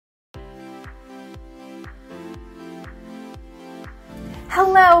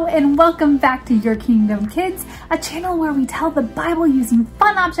Hello and welcome back to Your Kingdom Kids, a channel where we tell the Bible using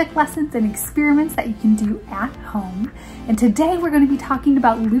fun object lessons and experiments that you can do at home. And today we're going to be talking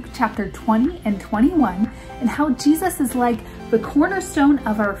about Luke chapter 20 and 21 and how Jesus is like the cornerstone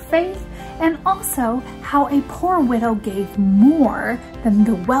of our faith, and also how a poor widow gave more than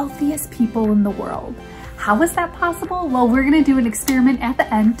the wealthiest people in the world. How is that possible? Well, we're going to do an experiment at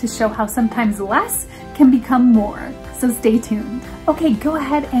the end to show how sometimes less can become more. So stay tuned. Okay, go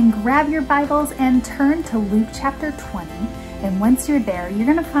ahead and grab your Bibles and turn to Luke chapter 20. And once you're there, you're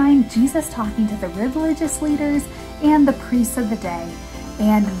going to find Jesus talking to the religious leaders and the priests of the day.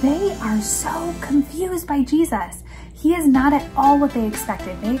 And they are so confused by Jesus. He is not at all what they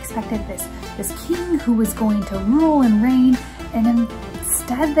expected. They expected this king who was going to rule and reign, and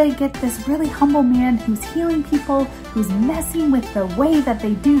instead they get this really humble man who's healing people, who's messing with the way that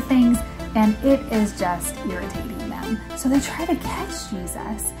they do things, and it is just irritating them. So they try to catch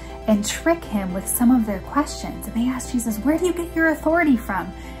Jesus and trick him with some of their questions. And they ask Jesus, where do you get your authority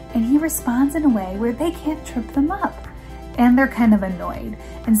from? And he responds in a way where they can't trip them up. And they're kind of annoyed.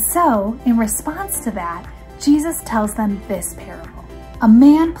 And so, in response to that, Jesus tells them this parable. A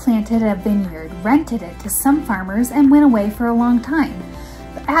man planted a vineyard, rented it to some farmers, and went away for a long time.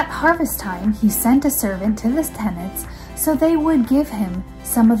 At harvest time, he sent a servant to the tenants so they would give him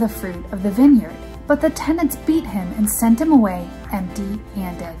some of the fruit of the vineyard. But the tenants beat him and sent him away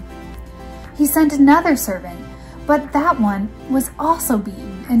empty-handed. He sent another servant, but that one was also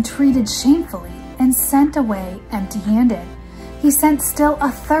beaten and treated shamefully and sent away empty-handed. He sent still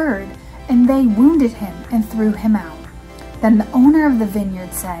a third, and they wounded him and threw him out. Then the owner of the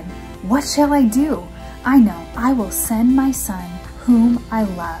vineyard said, "What shall I do? I know I will send my son, whom I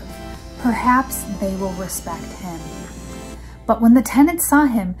love. Perhaps they will respect him." But when the tenants saw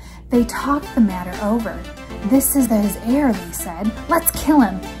him, they talked the matter over. "This is his heir," they said. "Let's kill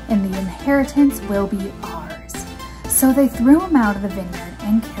him, and the inheritance will be ours." So they threw him out of the vineyard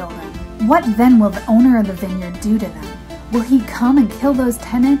and killed him. What then will the owner of the vineyard do to them? Will he come and kill those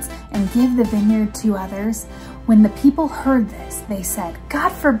tenants and give the vineyard to others? When the people heard this, they said,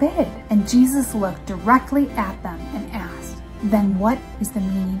 "God forbid." And Jesus looked directly at them and asked, "Then what is the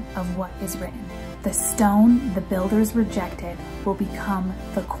meaning of what is written? The stone the builders rejected will become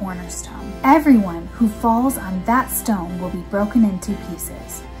the cornerstone. Everyone who falls on that stone will be broken into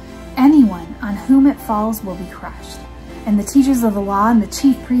pieces. Anyone on whom it falls will be crushed." And the teachers of the law and the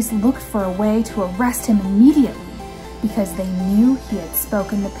chief priests looked for a way to arrest him immediately, because they knew he had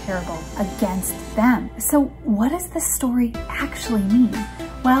spoken the parable against them. So what does this story actually mean?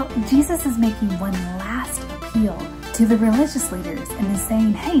 Well, Jesus is making one last appeal to the religious leaders and is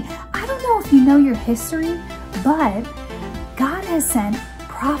saying, hey, I don't know if you know your history, but God has sent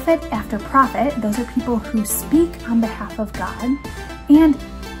prophet after prophet. Those are people who speak on behalf of God. And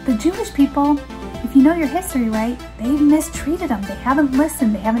the Jewish people, if you know your history, right, they've mistreated them. They haven't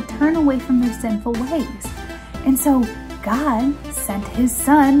listened. They haven't turned away from their sinful ways. And so God sent his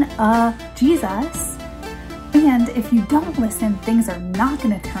son, Jesus. And if you don't listen, things are not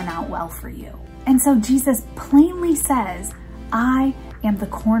going to turn out well for you. And so Jesus plainly says, I am the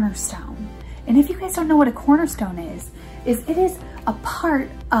cornerstone. And if you guys don't know what a cornerstone is it is a part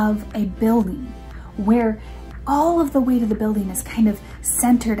of a building where all of the weight of the building is kind of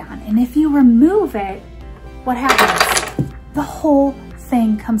centered on. And if you remove it, what happens? The whole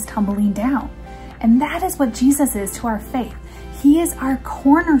thing comes tumbling down. And that is what Jesus is to our faith. He is our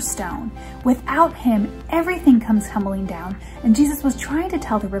cornerstone. Without him, everything comes tumbling down. And Jesus was trying to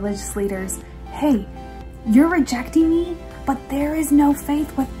tell the religious leaders, hey, you're rejecting me, but there is no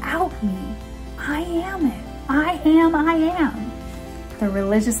faith without me. I am it. I am. The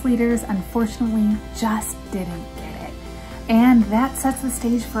religious leaders, unfortunately, just didn't get it. And that sets the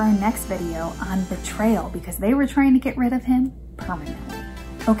stage for our next video on betrayal, because they were trying to get rid of him permanently.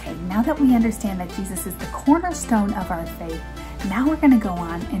 Okay, now that we understand that Jesus is the cornerstone of our faith, now we're going to go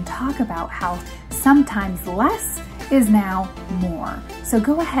on and talk about how sometimes less is now more. So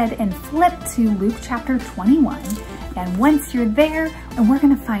go ahead and flip to Luke chapter 21. And once you're there, and we're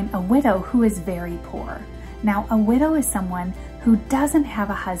going to find a widow who is very poor. Now, a widow is someone who doesn't have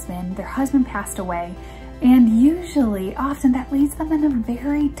a husband. Their husband passed away. And usually, often that leaves them in a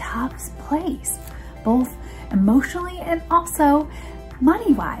very tough place, both emotionally and also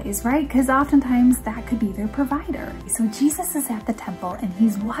money-wise, right? Because oftentimes that could be their provider. So Jesus is at the temple and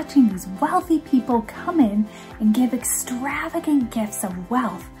he's watching these wealthy people come in and give extravagant gifts of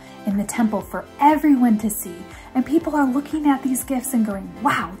wealth in the temple for everyone to see. And people are looking at these gifts and going,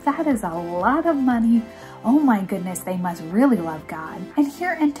 wow, that is a lot of money. Oh my goodness, they must really love God. And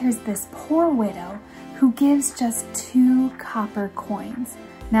here enters this poor widow who gives just 2 copper coins.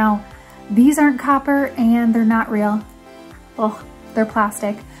 Now, these aren't copper and they're not real. Ugh, they're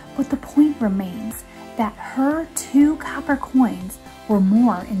plastic. But the point remains that her 2 copper coins were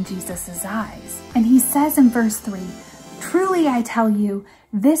more in Jesus' eyes. And he says in verse 3, "Truly I tell you,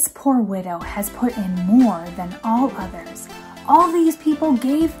 this poor widow has put in more than all others. All these people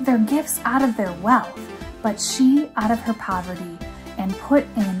gave their gifts out of their wealth, but she out of her poverty and put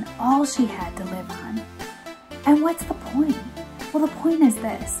in all she had to live on." And what's the point? Well, the point is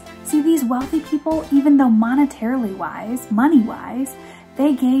this. See, these wealthy people, even though monetarily wise, money-wise,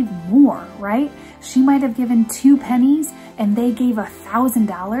 they gave more, right? She might have given 2 pennies and they gave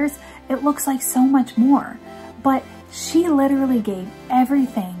 $1,000. It looks like so much more. But she literally gave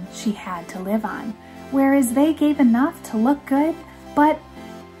everything she had to live on. Whereas they gave enough to look good, but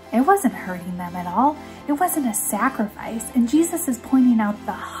it wasn't hurting them at all. It wasn't a sacrifice. And Jesus is pointing out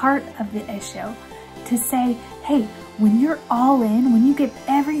the heart of the issue to say, hey, when you're all in, when you give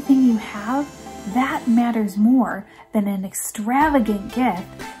everything you have, that matters more than an extravagant gift.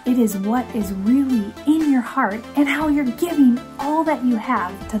 It is what is really in your heart and how you're giving all that you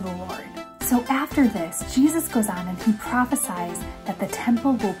have to the Lord. So after this, Jesus goes on and he prophesies that the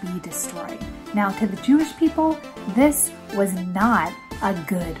temple will be destroyed. Now to the Jewish people, this was not a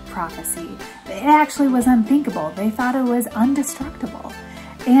good prophecy. It actually was unthinkable. They thought it was indestructible.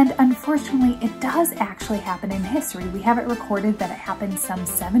 And unfortunately, it does actually happen in history. We have it recorded that it happened some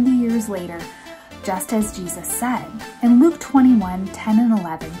 70 years later, just as Jesus said. In Luke 21, 10 and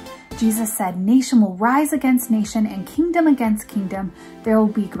 11, Jesus said, "Nation will rise against nation and kingdom against kingdom. There will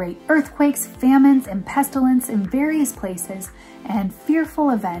be great earthquakes, famines, and pestilence in various places, and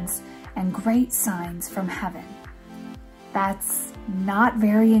fearful events and great signs from heaven." That's not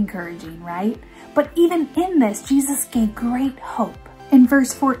very encouraging, right? But even in this, Jesus gave great hope. In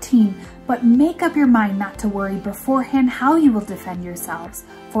verse 14, "But make up your mind not to worry beforehand how you will defend yourselves,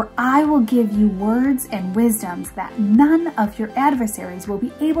 for I will give you words and wisdoms that none of your adversaries will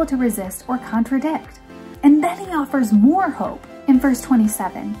be able to resist or contradict." And then he offers more hope in verse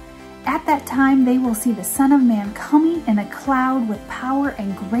 27. "At that time they will see the Son of Man coming in a cloud with power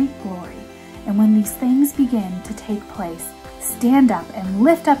and great glory. And when these things begin to take place, stand up and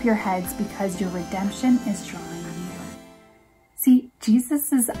lift up your heads because your redemption is drawing near." See,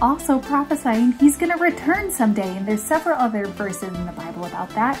 Jesus is also prophesying he's going to return someday, and there's several other verses in the Bible about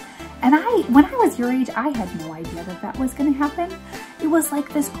that. And when I was your age, I had no idea that that was going to happen. It was like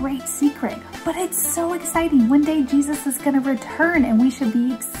this great secret, but it's so exciting. One day Jesus is going to return and we should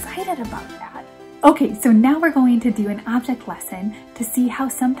be excited about that. Okay, so now we're going to do an object lesson to see how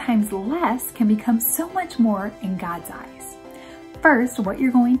sometimes less can become so much more in God's eyes. First, what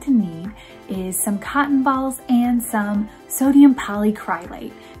you're going to need is some cotton balls and some sodium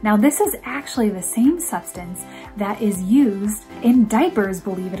polyacrylate. Now this is actually the same substance that is used in diapers,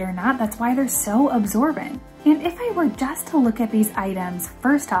 believe it or not. That's why they're so absorbent. And if I were just to look at these items,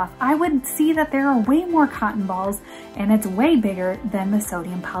 first off, I would see that there are way more cotton balls and it's way bigger than the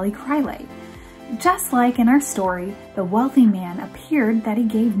sodium polyacrylate. Just like in our story, the wealthy man appeared that he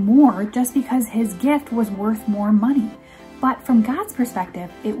gave more just because his gift was worth more money. But from God's perspective,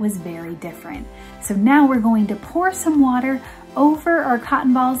 it was very different. So now we're going to pour some water over our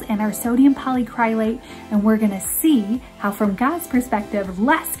cotton balls and our sodium polyacrylate, and we're going to see how from God's perspective,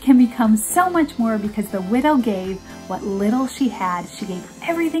 less can become so much more because the widow gave what little she had. She gave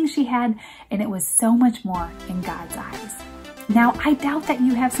everything she had, and it was so much more in God's eyes. Now, I doubt that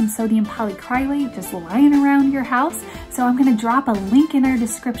you have some sodium polyacrylate just lying around your house, so I'm going to drop a link in our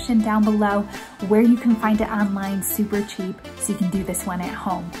description down below where you can find it online super cheap so you can do this one at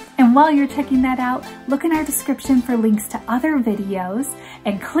home. And while you're checking that out, look in our description for links to other videos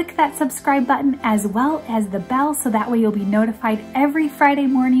and click that subscribe button as well as the bell so that way you'll be notified every Friday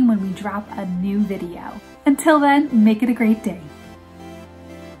morning when we drop a new video. Until then, make it a great day.